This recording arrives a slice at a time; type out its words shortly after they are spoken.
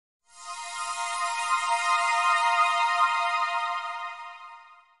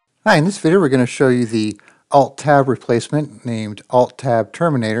Hi, in this video we're going to show you the Alt-Tab replacement named Alt-Tab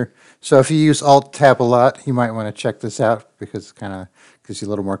Terminator. So if you use Alt-Tab a lot, you might want to check this out because it kind of gives you a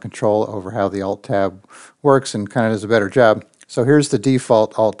little more control over how the Alt-Tab works and kind of does a better job. So here's the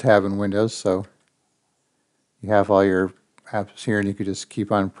default Alt-Tab in Windows. So you have all your apps here and you could just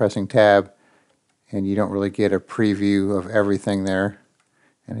keep on pressing Tab and you don't really get a preview of everything there.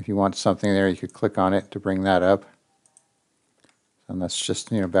 And if you want something there, you could click on it to bring that up. And that's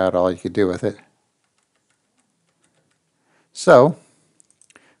just about all you could do with it. So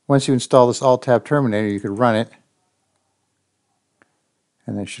once you install this Alt-Tab Terminator, you could run it,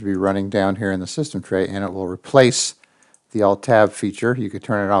 and it should be running down here in the system tray, and it will replace the Alt-Tab feature. You could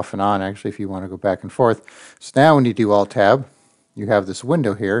turn it off and on actually if you want to go back and forth. So now when you do Alt-Tab, you have this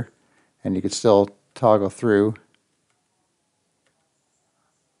window here, and you could still toggle through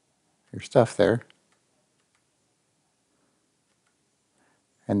your stuff there.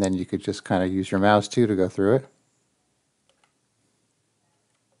 And then you could just kind of use your mouse too to go through it.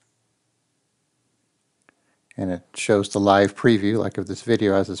 And it shows the live preview like of this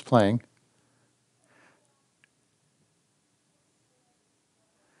video as it's playing.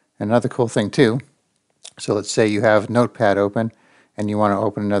 Another cool thing too, so let's say you have Notepad open and you want to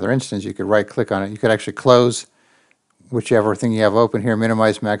open another instance, you could right click on it. You could actually close whichever thing you have open here,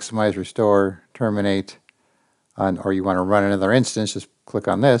 minimize, maximize, restore, terminate, or you want to run another instance, just click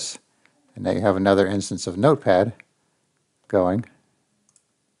on this, and now you have another instance of Notepad going.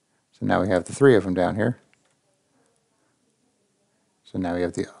 So now we have the three of them down here. So now we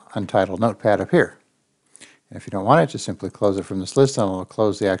have the untitled Notepad up here. And if you don't want it, just simply close it from this list and it'll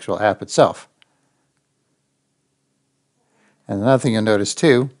close the actual app itself. And another thing you'll notice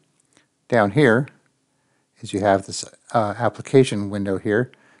too, down here, is you have this application window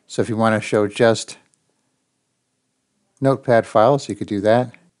here. So if you want to show just Notepad files, you could do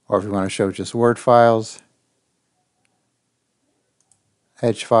that. Or if you want to show just Word files,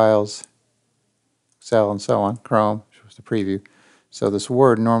 Edge files, Excel, and so on, Chrome shows the preview. So this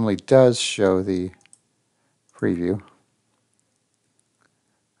Word normally does show the preview.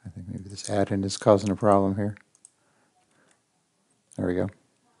 I think maybe this add-in is causing a problem here. There we go.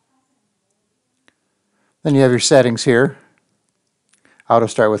 Then you have your settings here. Auto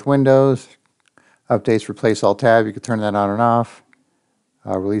start with Windows. Updates replace Alt-Tab. You can turn that on and off.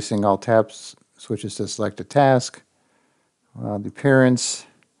 Releasing Alt-Tabs switches to selected task. The appearance,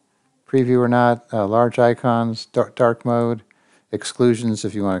 preview or not, large icons, dark mode, exclusions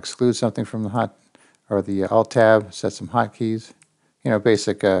if you want to exclude something from the Alt-Tab, set some hotkeys.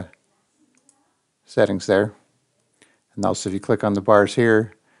 Basic settings there. And also if you click on the bars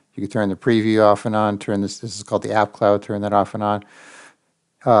here, you can turn the preview off and on, this is called the App Cloud, turn that off and on.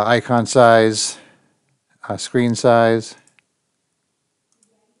 Icon size, screen size.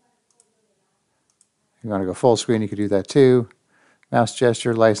 If you want to go full screen, you can do that too. Mouse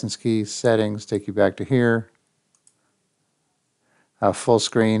gesture, license key, settings, take you back to here. Full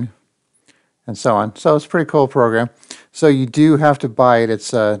screen, and so on. So it's a pretty cool program. So you do have to buy it.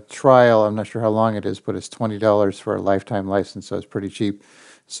 It's a trial. I'm not sure how long it is, but it's $20 for a lifetime license, so it's pretty cheap.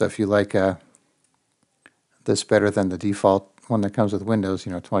 So if you like this better than the default one that comes with Windows,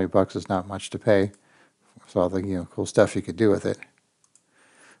 $20 is not much to pay. So all the cool stuff you could do with it.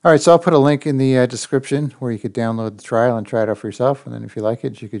 All right, so I'll put a link in the description where you could download the trial and try it out for yourself. And then if you like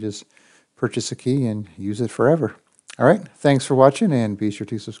it, you could just purchase a key and use it forever. All right, thanks for watching, and be sure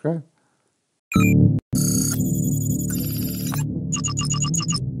to subscribe.